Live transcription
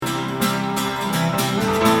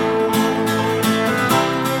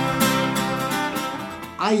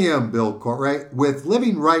I am Bill Courtwright with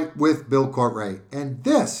Living Right with Bill Courtwright, and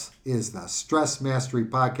this is the Stress Mastery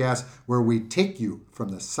Podcast where we take you from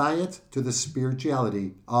the science to the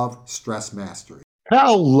spirituality of stress mastery.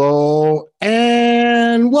 Hello,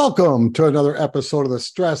 and welcome to another episode of the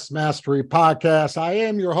Stress Mastery Podcast. I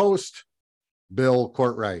am your host, Bill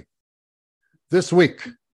Courtwright. This week,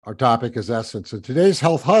 our topic is essence. In today's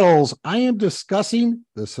Health Huddles, I am discussing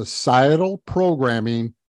the societal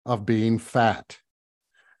programming of being fat.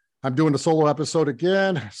 I'm doing a solo episode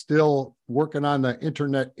again, still working on the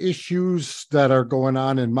internet issues that are going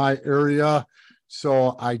on in my area.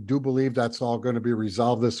 So I do believe that's all going to be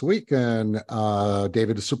resolved this week. And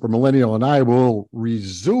David, the Super Millennial, and I will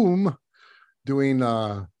resume doing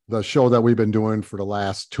the show that we've been doing for the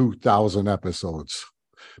last 2,000 episodes.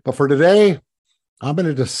 But for today, I'm going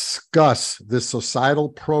to discuss this societal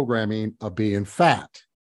programming of being fat.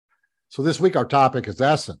 So this week, our topic is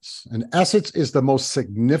essence. And essence is the most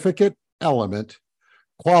significant element,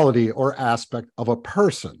 quality, or aspect of a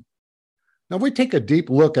person. Now, if we take a deep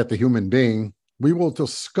look at the human being, we will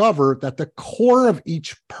discover that the core of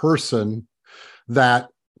each person, that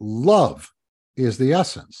love is the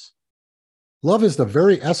essence. Love is the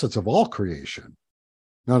very essence of all creation.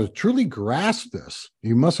 Now, to truly grasp this,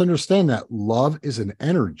 you must understand that love is an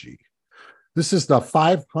energy. This is the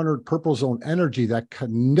 500 purple zone energy that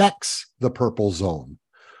connects the purple zone.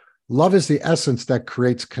 Love is the essence that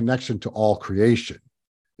creates connection to all creation.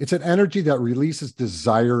 It's an energy that releases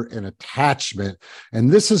desire and attachment, and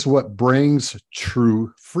this is what brings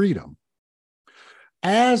true freedom.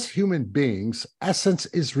 As human beings, essence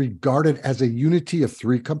is regarded as a unity of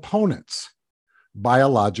three components: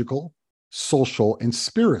 biological, social, and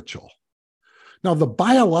spiritual. Now, the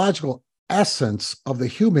biological essence of the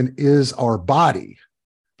human is our body.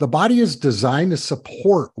 The body is designed to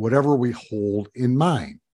support whatever we hold in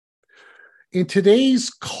mind. In today's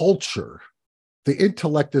culture, the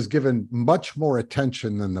intellect is given much more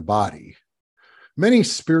attention than the body. Many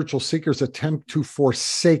spiritual seekers attempt to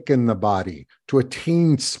forsaken the body to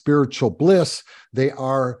attain spiritual bliss. They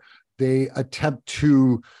attempt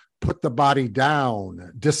to put the body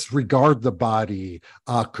down, disregard the body,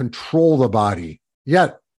 control the body.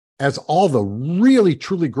 Yet, as all the really,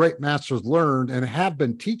 truly great masters learned and have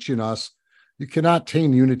been teaching us, you cannot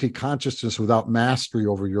attain unity consciousness without mastery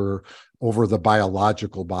over the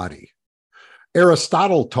biological body.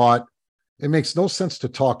 Aristotle taught it makes no sense to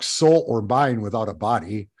talk soul or mind without a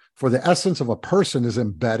body, for the essence of a person is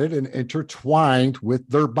embedded and intertwined with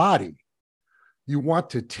their body. You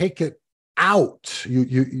want to take it out.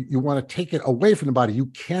 You want to take it away from the body. You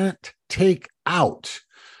can't take out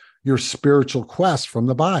your spiritual quest from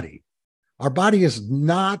the body. Our body is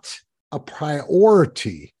not a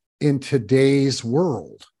priority in today's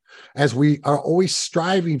world, as we are always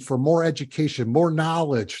striving for more education, more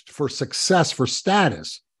knowledge, for success, for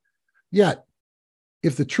status. Yet,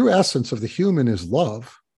 if the true essence of the human is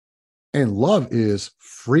love, and love is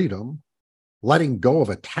freedom, letting go of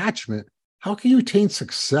attachment, how can you attain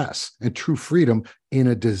success and true freedom in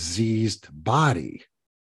a diseased body?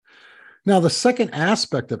 Now, the second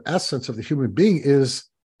aspect of essence of the human being is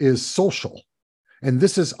social, and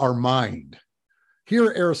this is our mind.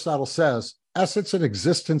 Here, Aristotle says, essence and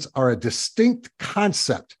existence are a distinct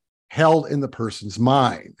concept held in the person's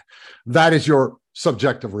mind. That is your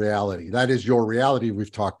subjective reality. That is your reality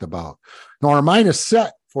we've talked about. Now, our mind is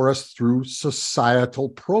set for us through societal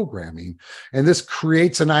programming, and this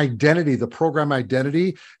creates an identity, the program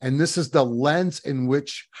identity, and this is the lens in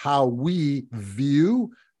which how we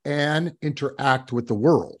view and interact with the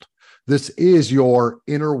world. This is your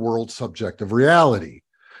inner world subjective reality.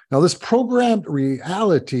 Now, this programmed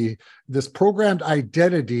reality, this programmed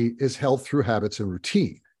identity is held through habits and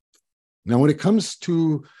routine. Now, when it comes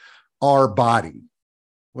to our body,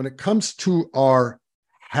 when it comes to our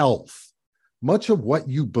health, much of what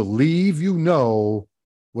you believe you know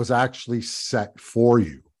was actually set for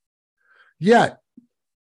you. Yet,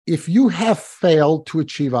 if you have failed to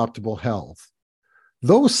achieve optimal health,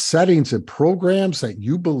 those settings and programs that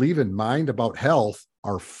you believe in mind about health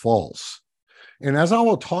are false. And as I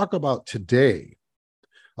will talk about today,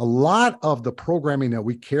 a lot of the programming that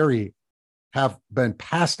we carry have been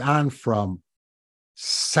passed on from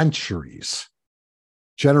centuries,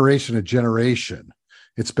 generation to generation.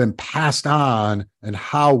 It's been passed on in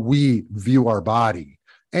how we view our body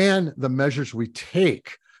and the measures we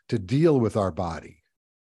take to deal with our body.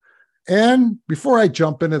 And before I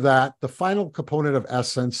jump into that, the final component of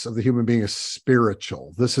essence of the human being is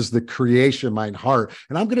spiritual. This is the creation, mind, heart.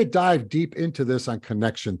 And I'm going to dive deep into this on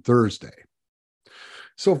Connection Thursday.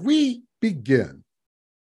 So if we begin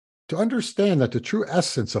to understand that the true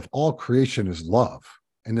essence of all creation is love,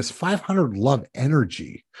 And this 500 love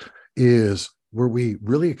energy is where we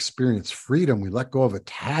really experience freedom. We let go of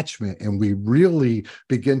attachment and we really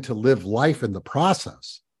begin to live life in the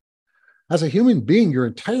process. As a human being, your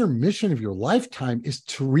entire mission of your lifetime is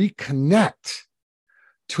to reconnect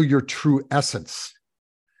to your true essence.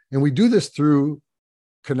 And we do this through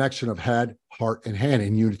connection of head, heart, and hand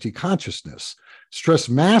in unity consciousness. Stress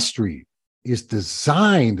mastery is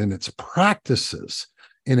designed in its practices,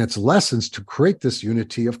 in its lessons to create this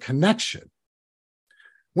unity of connection.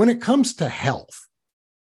 When it comes to health,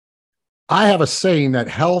 I have a saying that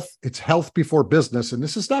it's health before business, and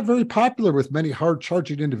this is not very popular with many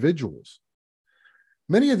hard-charging individuals.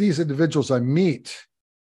 Many of these individuals I meet,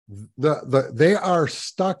 they are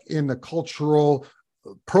stuck in the cultural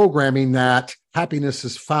programming that happiness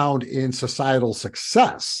is found in societal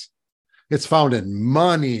success. It's found in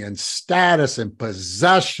money and status and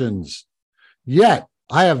possessions. Yet,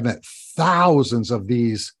 I have met thousands of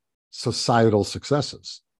these societal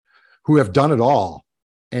successes who have done it all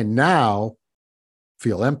and now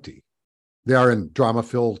feel empty. They are in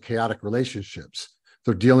drama-filled, chaotic relationships.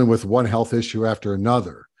 They're dealing with one health issue after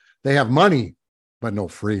another. They have money, but no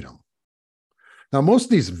freedom. Now, most of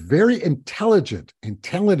these very intelligent and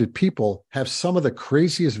talented people have some of the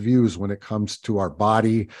craziest views when it comes to our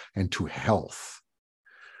body and to health.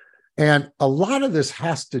 And a lot of this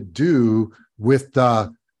has to do with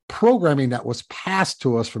the programming that was passed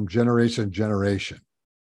to us from generation to generation.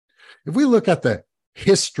 If we look at the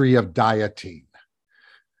history of dieting,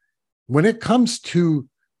 when it comes to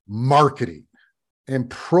marketing and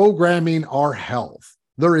programming our health,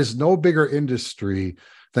 there is no bigger industry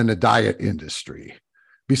than the diet industry.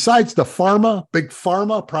 Besides the big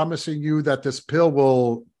pharma promising you that this pill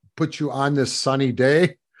will put you on this sunny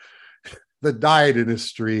day, the diet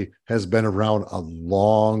industry has been around a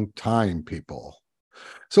long time, people.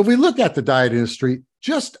 So if we look at the diet industry,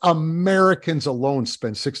 just Americans alone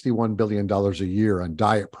spend $61 billion a year on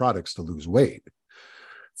diet products to lose weight.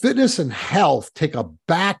 Fitness and health take a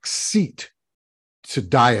back seat to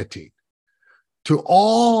dieting, to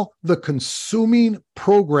all the consuming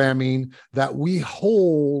programming that we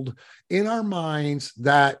hold in our minds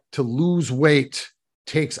that to lose weight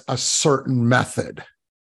takes a certain method.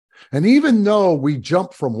 And even though we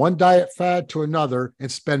jump from one diet fad to another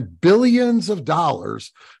and spend billions of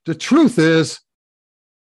dollars, the truth is,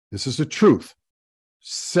 this is the truth.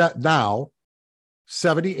 Now,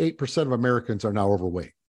 78% of Americans are now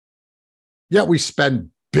overweight. Yet we spend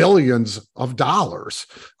billions of dollars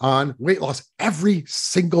on weight loss every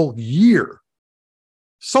single year.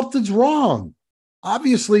 Something's wrong.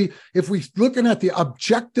 Obviously, if we're looking at the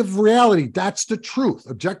objective reality, that's the truth.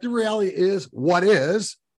 Objective reality is what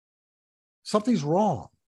is. Something's wrong.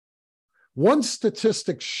 One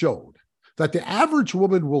statistic showed that the average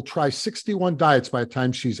woman will try 61 diets by the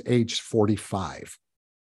time she's aged 45.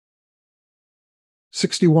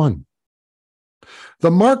 61. The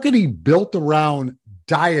marketing built around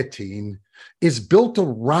dieting is built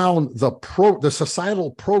around the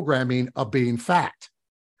societal programming of being fat.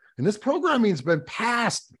 And this programming has been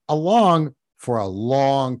passed along for a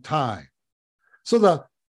long time. So the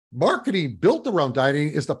marketing built around dieting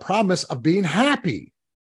is the promise of being happy,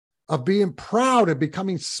 of being proud, and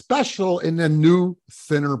becoming special in a new,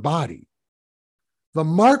 thinner body. The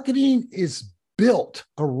marketing is built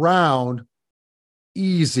around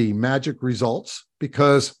easy magic results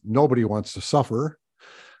because nobody wants to suffer.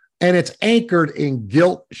 And it's anchored in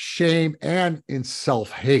guilt, shame, and in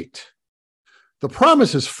self-hate. The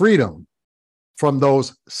promise is freedom from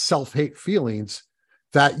those self-hate feelings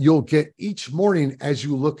that you'll get each morning as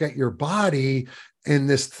you look at your body and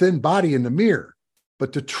this thin body in the mirror.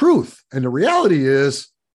 But the truth and the reality is,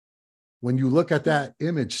 when you look at that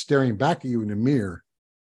image staring back at you in the mirror,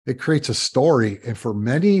 it creates a story. And for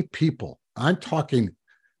many people, I'm talking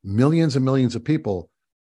millions and millions of people,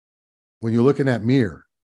 when you look in that mirror,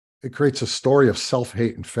 it creates a story of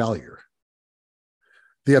self-hate and failure.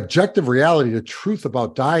 The objective reality, the truth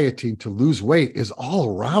about dieting to lose weight is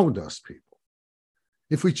all around us, people.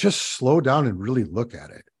 If we just slow down and really look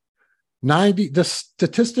at it, the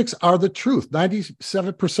statistics are the truth.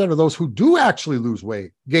 97% of those who do actually lose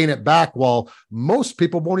weight gain it back, while most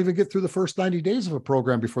people won't even get through the first 90 days of a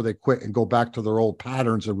program before they quit and go back to their old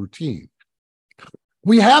patterns and routine.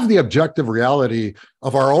 We have the objective reality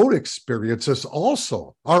of our own experiences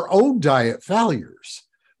also, our own diet failures.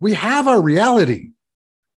 We have our reality,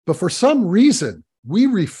 but for some reason, we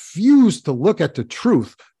refuse to look at the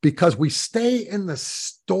truth because we stay in the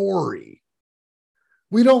story.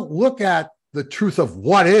 We don't look at the truth of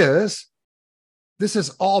what is. This is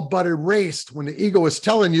all but erased when the ego is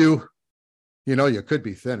telling you, you could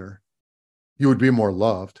be thinner. you would be more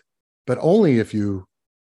loved, but only if you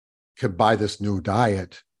could buy this new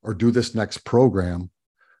diet or do this next program,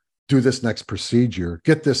 do this next procedure,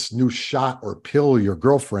 get this new shot or pill your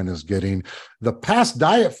girlfriend is getting. The past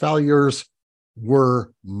diet failures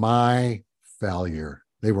were my failure.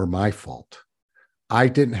 They were my fault. I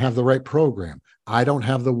didn't have the right program. I don't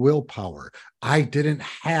have the willpower. I didn't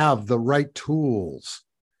have the right tools.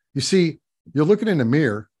 You see, you're looking in the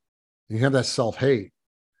mirror and you have that self-hate.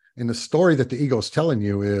 And the story that the ego is telling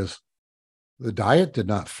you is the diet did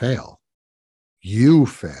not fail. You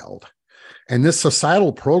failed. And this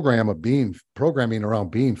societal program of programming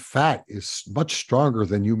around being fat is much stronger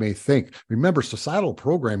than you may think. Remember, societal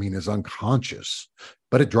programming is unconscious,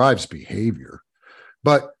 but it drives behavior.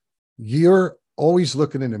 But you're always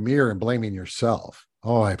looking in the mirror and blaming yourself.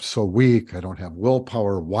 Oh, I'm so weak. I don't have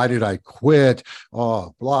willpower. Why did I quit?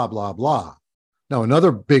 Oh, blah, blah, blah. Now,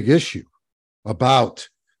 another big issue about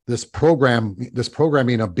this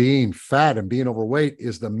programming of being fat and being overweight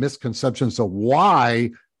is the misconceptions of why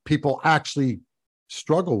people actually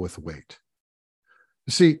struggle with weight.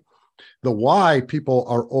 You see, the why people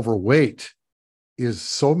are overweight is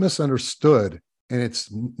so misunderstood, and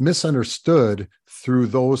it's misunderstood through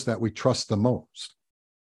those that we trust the most: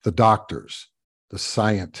 the doctors, the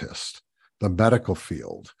scientists, the medical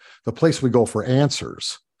field, the place we go for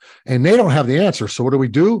answers. And they don't have the answer. So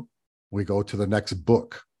what do? We go to the next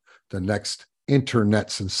book, the next internet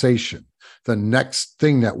sensation, the next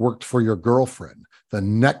thing that worked for your girlfriend, the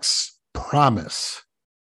next promise.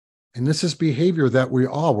 And this is behavior that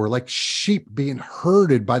we're like sheep being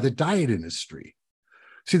herded by the diet industry.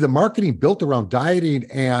 See, the marketing built around dieting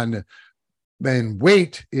and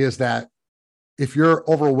weight is that if you're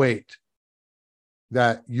overweight,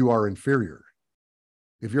 that you are inferior.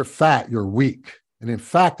 If you're fat, you're weak. And in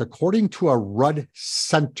fact, according to a Rudd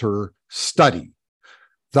Center study,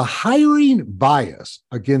 the hiring bias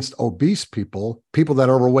against obese people that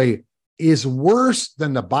are overweight, is worse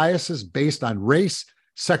than the biases based on race,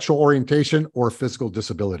 sexual orientation, or physical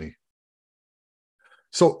disability.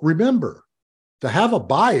 So remember, to have a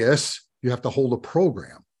bias, you have to hold a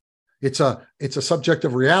program. It's a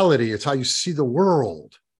subjective reality. It's how you see the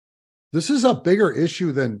world. This is a bigger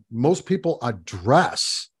issue than most people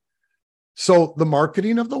address. So the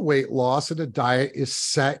marketing of the weight loss and the diet is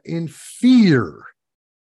set in fear.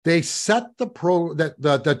 They set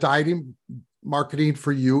the dieting marketing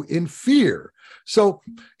for you in fear. So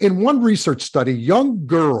in one research study, these young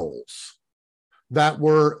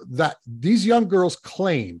girls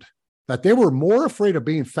claimed that they were more afraid of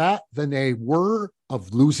being fat than they were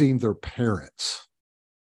of losing their parents.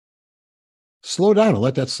 Slow down and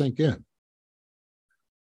let that sink in.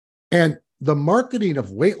 And the marketing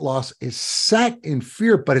of weight loss is set in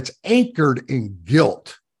fear, but it's anchored in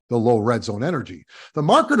guilt, the low red zone energy. The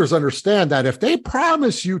marketers understand that if they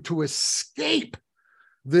promise you to escape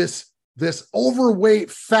this overweight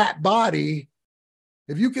fat body,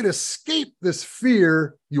 if you can escape this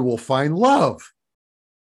fear, you will find love.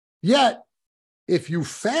 Yet, if you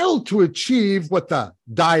fail to achieve what the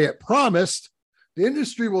diet promised, the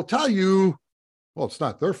industry will tell you, well, it's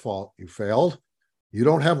not their fault you failed. You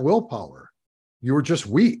don't have willpower. You were just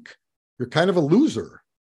weak. You're kind of a loser.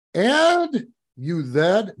 And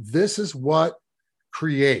this is what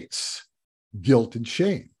creates guilt and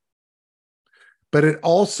shame. But it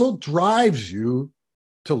also drives you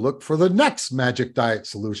to look for the next magic diet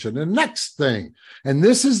solution, the next thing. And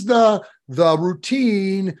this is the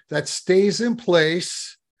routine that stays in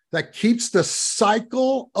place, that keeps the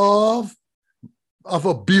cycle of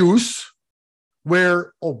abuse,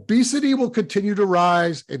 where obesity will continue to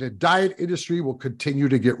rise and the diet industry will continue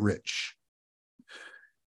to get rich.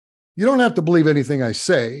 You don't have to believe anything I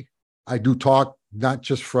say. I do talk not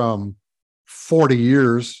just from 40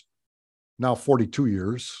 years, now 42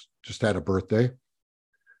 years, just had a birthday,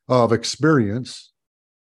 of experience,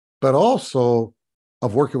 but also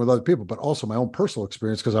of working with other people, but also my own personal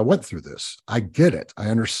experience, because I went through this. I get it. I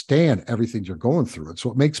understand everything you're going through. And so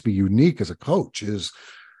what makes me unique as a coach is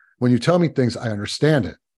when you tell me things, I understand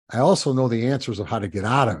it. I also know the answers of how to get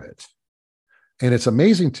out of it. And it's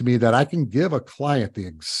amazing to me that I can give a client the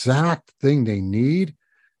exact thing they need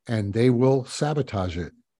and they will sabotage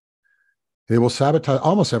it. They will sabotage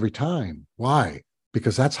almost every time. Why?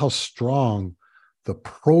 Because that's how strong the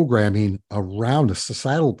programming around, the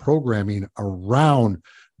societal programming around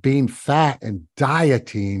being fat and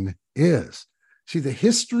dieting is. See, the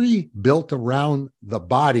history built around the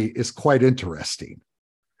body is quite interesting.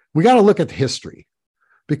 We got to look at the history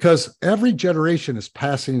because every generation is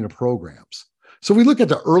passing the programs. So we look at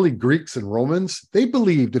the early Greeks and Romans. They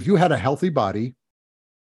believed if you had a healthy body,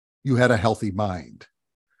 you had a healthy mind.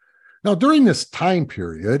 Now, during this time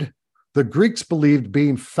period, the Greeks believed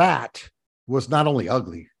being fat was not only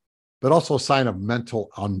ugly, but also a sign of mental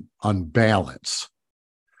unbalance.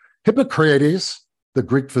 Hippocrates, the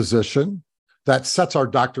Greek physician that sets our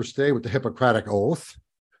doctors today with the Hippocratic Oath,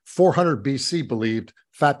 400 BC believed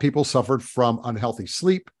fat people suffered from unhealthy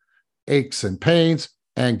sleep, aches and pains,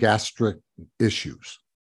 and gastric issues.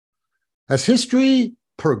 As history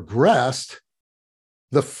progressed,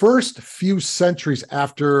 the first few centuries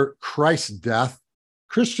after Christ's death,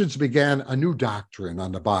 Christians began a new doctrine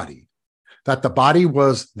on the body, that the body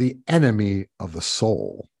was the enemy of the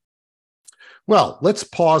soul. Well, let's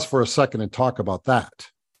pause for a second and talk about that.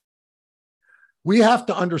 We have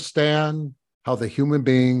to understand how the human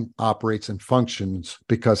being operates and functions,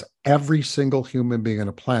 because every single human being on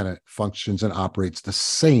the planet functions and operates the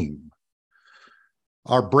same.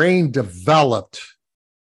 Our brain developed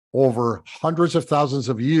over hundreds of thousands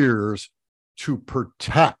of years to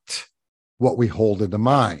protect what we hold in the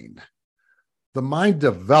mind. The mind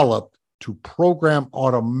developed to program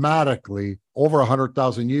automatically over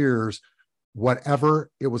 100,000 years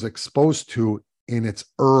whatever it was exposed to in its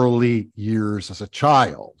early years as a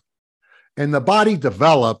child. And the body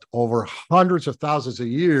developed over hundreds of thousands of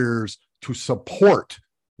years to support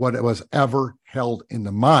what it was ever held in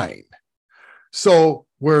the mind. So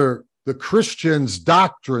where the Christian's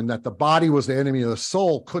doctrine that the body was the enemy of the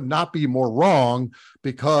soul could not be more wrong,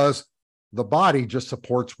 because the body just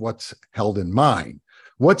supports what's held in mind.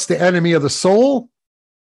 What's the enemy of the soul?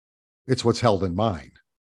 It's what's held in mind.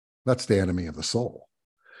 That's the enemy of the soul.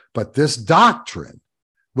 But this doctrine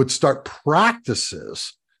would start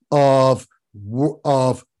practices of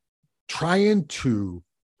trying to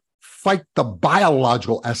fight the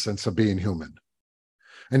biological essence of being human.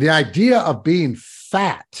 And the idea of being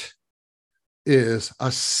fat is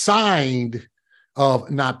a sign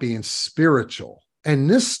of not being spiritual. And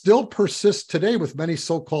this still persists today with many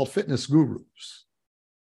so-called fitness gurus.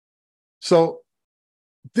 So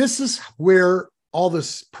this is where all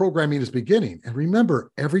this programming is beginning. And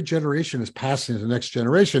remember, every generation is passing to the next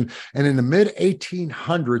generation. And in the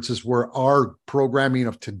mid-1800s is where our programming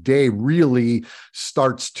of today really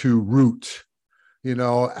starts to root,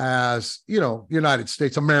 as, United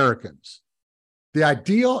States Americans. The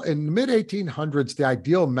ideal in the mid-1800s, the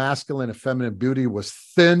ideal masculine and feminine beauty was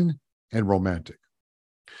thin and romantic.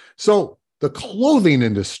 So the clothing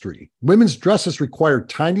industry, women's dresses required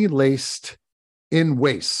tiny laced in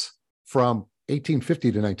waists from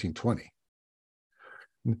 1850 to 1920.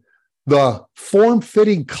 The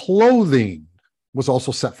form-fitting clothing was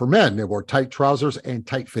also set for men. They wore tight trousers and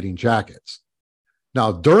tight-fitting jackets.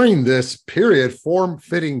 Now, during this period,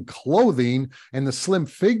 form-fitting clothing and the slim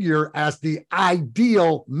figure as the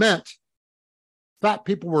ideal meant fat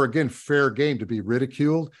people were again fair game to be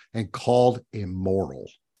ridiculed and called immoral.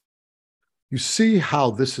 You see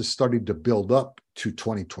how this is starting to build up to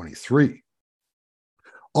 2023.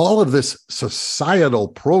 All of this societal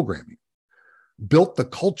programming built the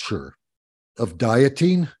culture of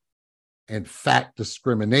dieting and fat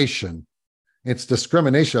discrimination. It's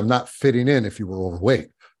discrimination of not fitting in if you were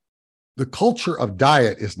overweight. The culture of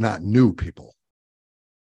diet is not new, people.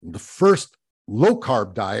 The first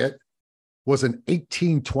low-carb diet was in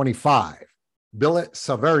 1825. Billet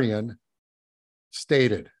Savarian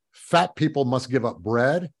stated, fat people must give up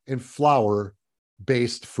bread and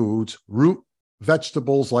flour-based foods, root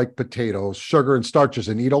vegetables like potatoes, sugar, and starches,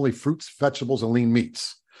 and eat only fruits, vegetables, and lean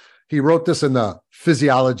meats. He wrote this in the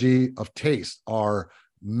Physiology of Taste, or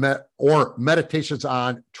Meditations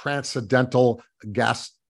on Transcendental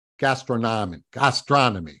Gastronomy.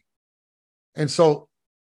 And so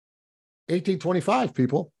 1825,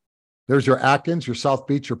 people, there's your Atkins, your South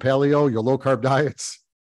Beach, your paleo, your low-carb diets.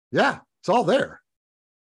 Yeah, it's all there.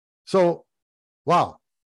 So, wow.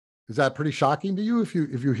 Is that pretty shocking to you if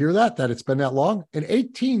you hear that it's been that long? In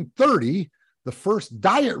 1830, the first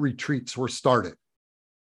diet retreats were started.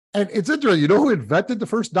 And it's interesting. You know who invented the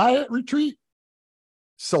first diet retreat?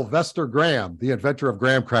 Sylvester Graham, the inventor of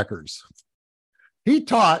graham crackers. He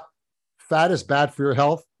taught fat is bad for your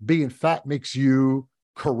health. Being fat makes you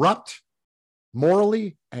corrupt,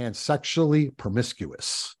 morally, and sexually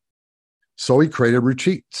promiscuous. So he created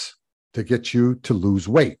retreats to get you to lose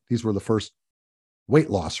weight. These were the first weight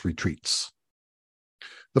loss retreats.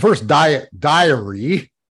 The first diet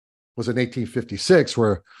diary was in 1856,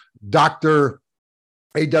 where Dr.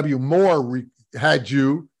 A.W. Moore had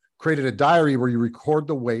you created a diary where you record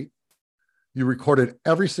the weight. You recorded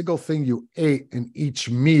every single thing you ate in each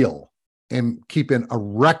meal and keeping a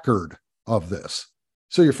record of this.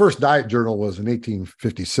 So your first diet journal was in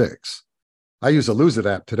 1856. I use a Lose It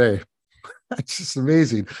app today. It's just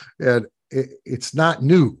amazing. And it's not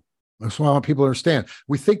new. That's what I want people to understand.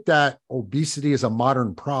 We think that obesity is a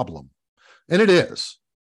modern problem, and it is.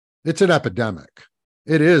 It's an epidemic.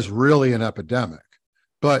 It is really an epidemic,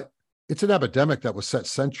 but it's an epidemic that was set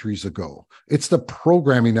centuries ago. It's the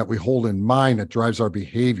programming that we hold in mind that drives our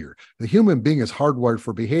behavior. The human being is hardwired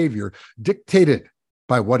for behavior dictated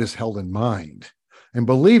by what is held in mind. And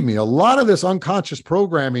believe me, a lot of this unconscious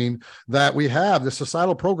programming that we have, the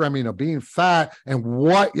societal programming of being fat and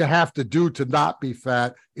what you have to do to not be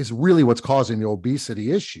fat, is really what's causing the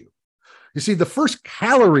obesity issue. You see, the first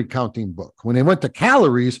calorie counting book, when they went to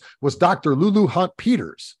calories, was Dr. Lulu Hunt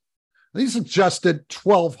Peters. He suggested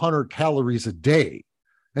 1,200 calories a day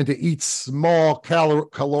and to eat small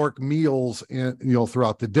caloric meals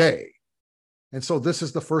throughout the day. And so this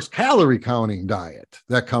is the first calorie counting diet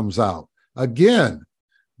that comes out. Again,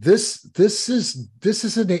 this is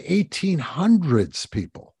in the 1800s,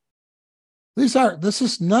 people. This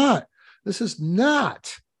is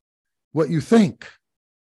not what you think.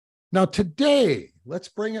 Now today, let's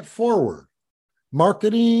bring it forward.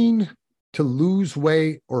 Marketing to lose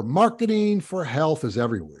weight or marketing for health is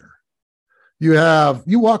everywhere.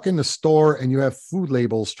 You walk in the store and you have food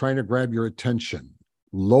labels trying to grab your attention.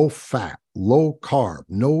 Low fat, low carb,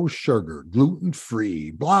 no sugar,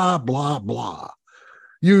 gluten-free, blah, blah, blah.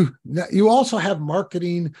 You also have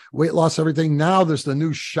marketing, weight loss, everything. Now there's the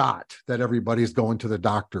new shot that everybody's going to the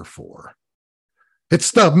doctor for.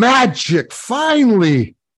 It's the magic,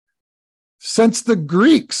 finally. Since the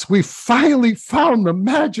Greeks, we finally found the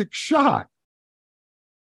magic shot.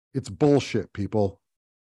 It's bullshit, people.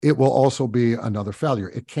 It will also be another failure.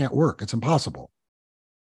 It can't work. It's impossible.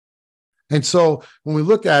 And so when we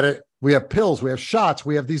look at it, we have pills, we have shots,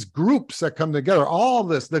 we have these groups that come together. All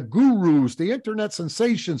this, the gurus, the internet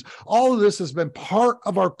sensations, all of this has been part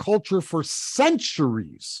of our culture for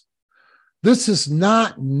centuries. This is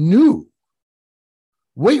not new.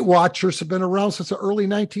 Weight Watchers have been around since the early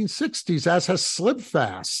 1960s, as has Slim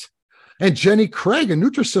Fast and Jenny Craig and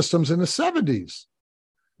Nutrisystems in the 70s.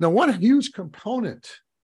 Now, one huge component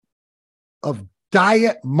of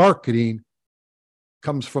diet marketing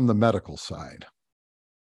comes from the medical side.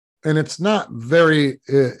 And it's not very,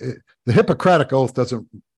 the Hippocratic Oath does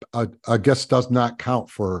not count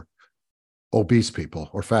for obese people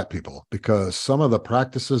or fat people, because some of the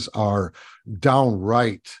practices are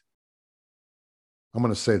downright, I'm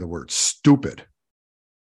going to say the word, stupid.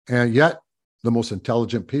 And yet the most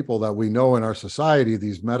intelligent people that we know in our society,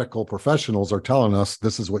 these medical professionals, are telling us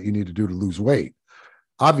this is what you need to do to lose weight.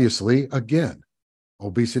 Obviously, again,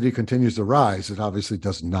 obesity continues to rise. It obviously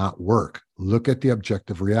does not work. Look at the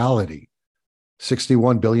objective reality.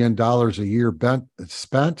 $61 billion a year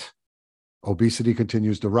spent. Obesity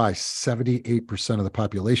continues to rise. 78% of the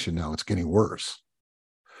population now. It's getting worse.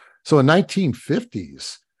 So in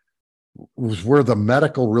 1950s was where the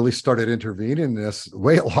medical really started intervening in this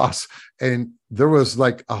weight loss. And there was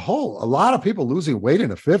like a lot of people losing weight in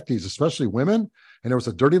the 50s, especially women. And there was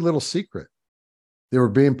a dirty little secret. They were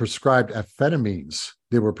being prescribed amphetamines.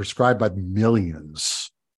 They were prescribed by millions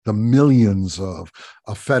of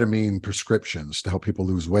amphetamine prescriptions to help people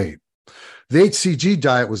lose weight. The HCG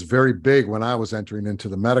diet was very big when I was entering into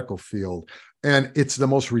the medical field, and it's the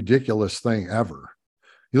most ridiculous thing ever.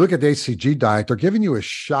 You look at the HCG diet, they're giving you a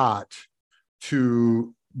shot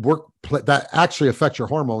to work that actually affects your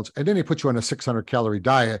hormones, and then they put you on a 600-calorie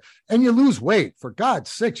diet, and you lose weight. For God's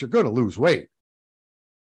sakes, you're going to lose weight.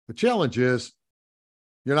 The challenge is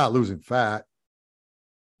you're not losing fat.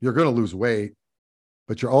 You're going to lose weight,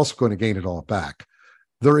 but you're also going to gain it all back.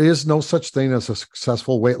 There is no such thing as a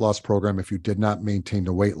successful weight loss program if you did not maintain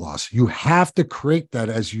the weight loss. You have to create that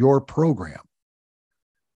as your program.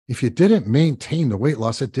 If you didn't maintain the weight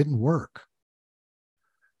loss, it didn't work.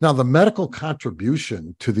 Now, the medical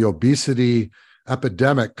contribution to the obesity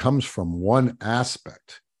epidemic comes from one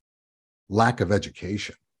aspect: lack of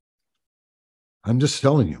education. I'm just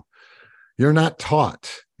telling you. You're not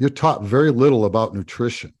taught. You're taught very little about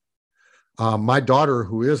nutrition. My daughter,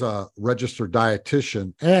 who is a registered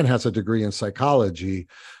dietitian and has a degree in psychology,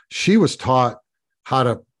 she was taught how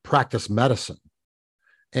to practice medicine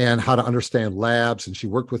and how to understand labs. And she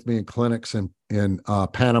worked with me in clinics in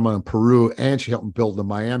Panama and Peru, and she helped me build the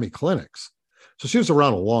Miami clinics. So she was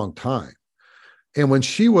around a long time. And when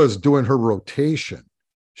she was doing her rotation,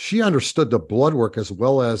 she understood the blood work as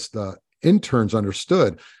well as the interns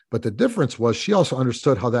understood. But the difference was she also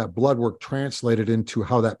understood how that blood work translated into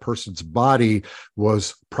how that person's body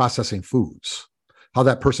was processing foods, how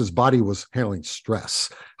that person's body was handling stress,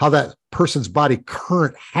 how that person's body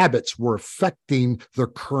current habits were affecting their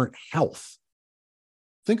current health.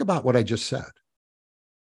 Think about what I just said.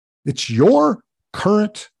 It's your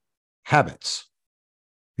current habits,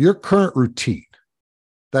 your current routine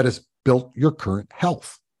that has built your current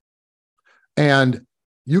health. And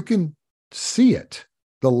you can see it.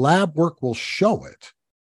 The lab work will show it.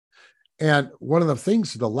 And one of the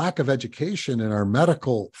things, the lack of education in our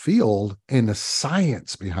medical field and the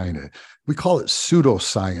science behind it, we call it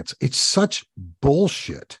pseudoscience. It's such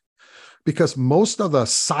bullshit because most of the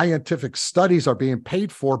scientific studies are being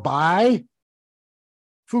paid for by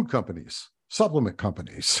food companies, supplement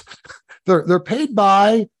companies. They're paid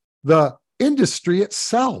by the industry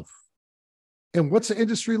itself. And what's the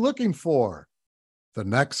industry looking for? The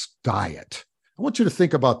next diet. I want you to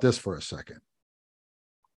think about this for a second.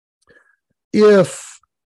 If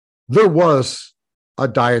there was a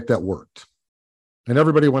diet that worked and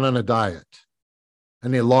everybody went on a diet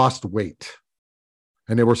and they lost weight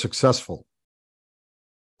and they were successful,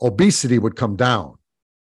 obesity would come down.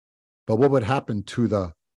 But what would happen to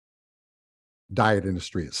the diet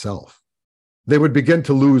industry itself? They would begin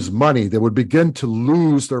to lose money. They would begin to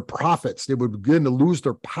lose their profits. They would begin to lose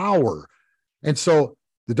their power. And so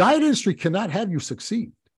the diet industry cannot have you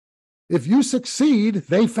succeed. If you succeed,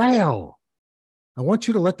 they fail. I want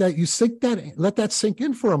you to let that sink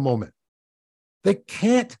in for a moment. They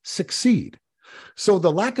can't succeed. So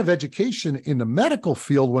the lack of education in the medical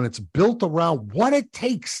field, when it's built around what it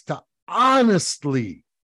takes to honestly,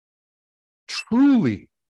 truly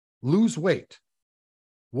lose weight,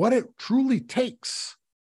 what it truly takes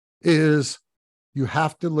is you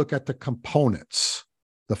have to look at the components,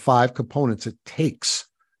 the 5 components it takes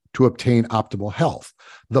to obtain optimal health.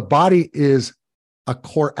 The body is a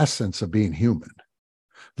core essence of being human.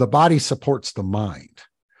 The body supports the mind.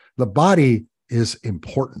 The body is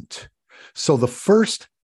important. So the first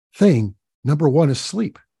thing, number 1, is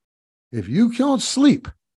sleep. If you don't sleep,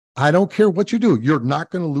 I don't care what you do, you're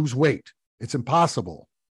not going to lose weight. It's impossible.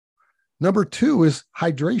 Number 2 is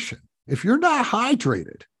hydration. If you're not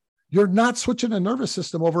hydrated, you're not switching the nervous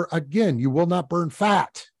system over. Again, you will not burn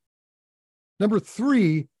fat. Number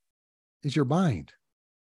 3 is your mind.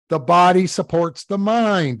 The body supports the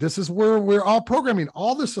mind. This is where we're all programming.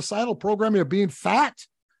 All the societal programming of being fat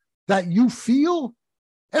that you feel,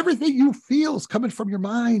 everything you feel is coming from your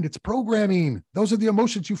mind. It's programming. Those are the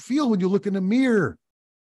emotions you feel when you look in the mirror.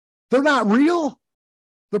 They're not real.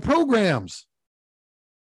 They're programs.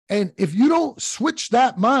 And if you don't switch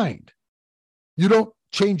that mind, you don't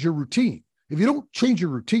change your routine. If you don't change your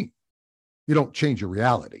routine, you don't change your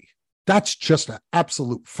reality. That's just an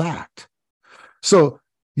absolute fact. So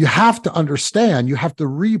you have to understand, you have to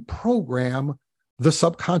reprogram the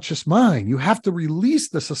subconscious mind. You have to release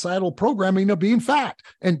the societal programming of being fat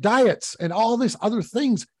and diets and all these other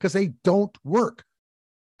things because they don't work.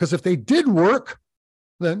 Because if they did work,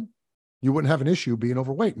 then you wouldn't have an issue being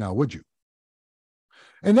overweight now, would you?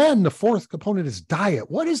 And then the 4th component is diet.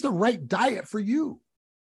 What is the right diet for you?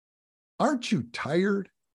 Aren't you tired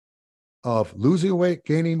of losing weight,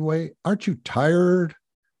 gaining weight? Aren't you tired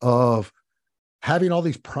of having all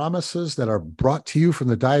these promises that are brought to you from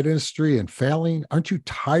the diet industry and failing? Aren't you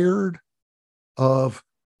tired of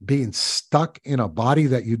being stuck in a body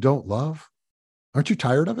that you don't love? Aren't you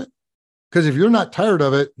tired of it? Because if you're not tired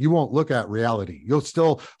of it, you won't look at reality. You'll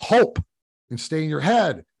still hope and stay in your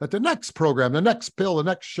head that the next program, the next pill, the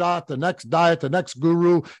next shot, the next diet, the next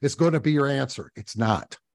guru is going to be your answer. It's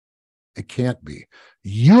not. It can't be.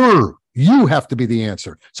 You have to be the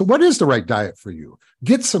answer. So what is the right diet for you?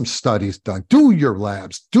 Get some studies done. Do your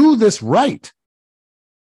labs. Do this right.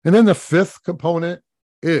 And then the 5th component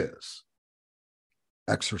is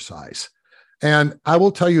exercise. And I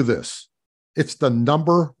will tell you this, it's the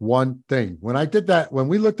number 1 thing. When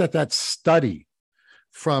we looked at that study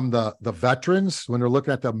from the veterans, when they're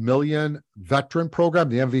looking at the Million Veteran Program,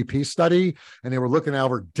 the MVP study, and they were looking at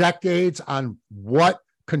over decades on what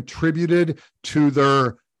contributed to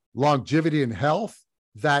their longevity and health,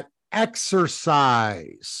 that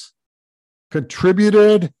exercise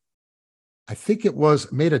contributed. I think it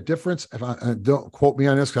made a difference. If don't quote me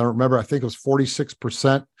on this, I don't remember. I think it was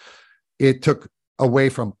 46%. It took away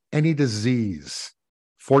from any disease,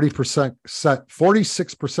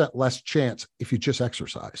 46% less chance if you just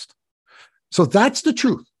exercised. So that's the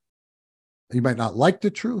truth. You might not like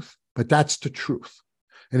the truth, but that's the truth.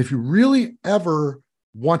 And if you really ever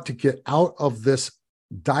want to get out of this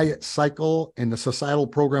diet cycle and the societal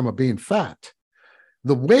program of being fat,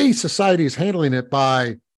 the way society is handling it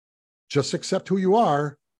by just accept who you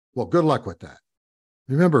are, well, good luck with that.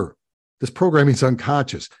 Remember, this programming is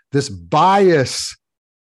unconscious. This bias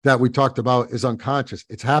that we talked about is unconscious.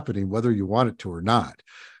 It's happening whether you want it to or not.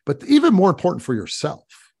 But even more important for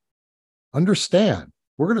yourself, understand,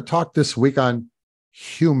 we're going to talk this week on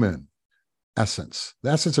human essence, the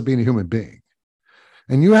essence of being a human being.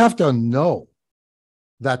 And you have to know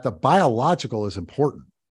that the biological is important.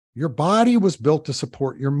 Your body was built to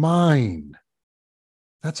support your mind.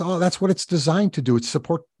 That's all. That's what it's designed to do.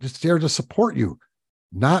 It's there to support you,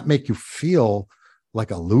 not make you feel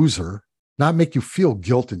like a loser, not make you feel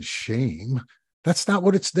guilt and shame. That's not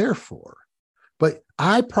what it's there for. But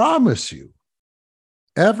I promise you,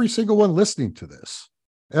 every single one listening to this,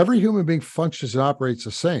 every human being functions and operates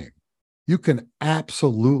the same. You can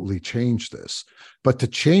absolutely change this. But to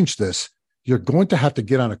change this, you're going to have to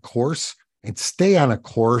get on a course and stay on a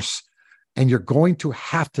course. And you're going to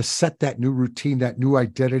have to set that new routine, that new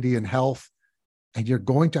identity in health. And you're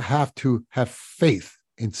going to have faith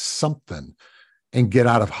in something and get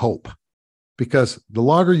out of hope. Because the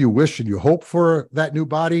longer you wish and you hope for that new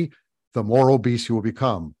body, the more obese you will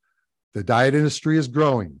become. The diet industry is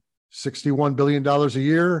growing. $61 billion a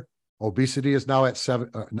year. Obesity is now at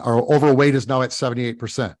overweight is now at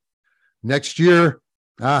 78%. Next year,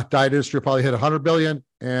 diet industry will probably hit 100 billion,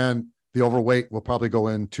 and the overweight will probably go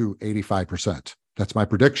into 85%. That's my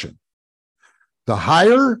prediction. The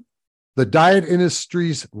higher the diet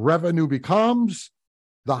industry's revenue becomes,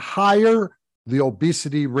 the higher the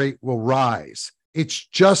obesity rate will rise. It's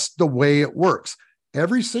just the way it works.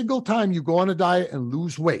 Every single time you go on a diet and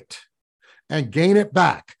lose weight and gain it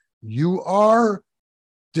back, you are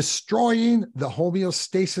destroying the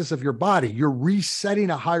homeostasis of your body. You're resetting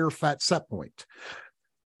a higher fat set point.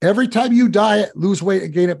 Every time you diet, lose weight,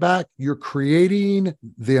 and gain it back, you're creating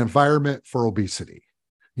the environment for obesity.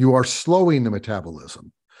 You are slowing the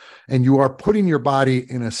metabolism, and you are putting your body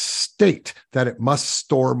in a state that it must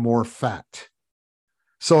store more fat.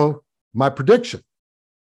 So my prediction,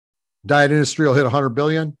 diet industry will hit 100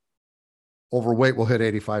 billion, overweight will hit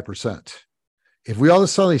 85%. If we all of a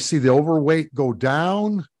sudden see the overweight go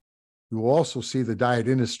down, you will also see the diet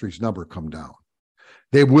industry's number come down.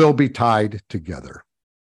 They will be tied together.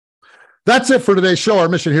 That's it for today's show. Our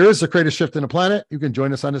mission here is to create a shift in the planet. You can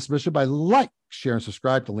join us on this mission by like, share, and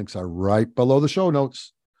subscribe. The links are right below the show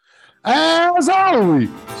notes. As always,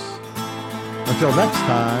 until next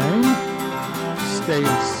time, stay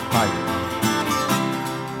inspired.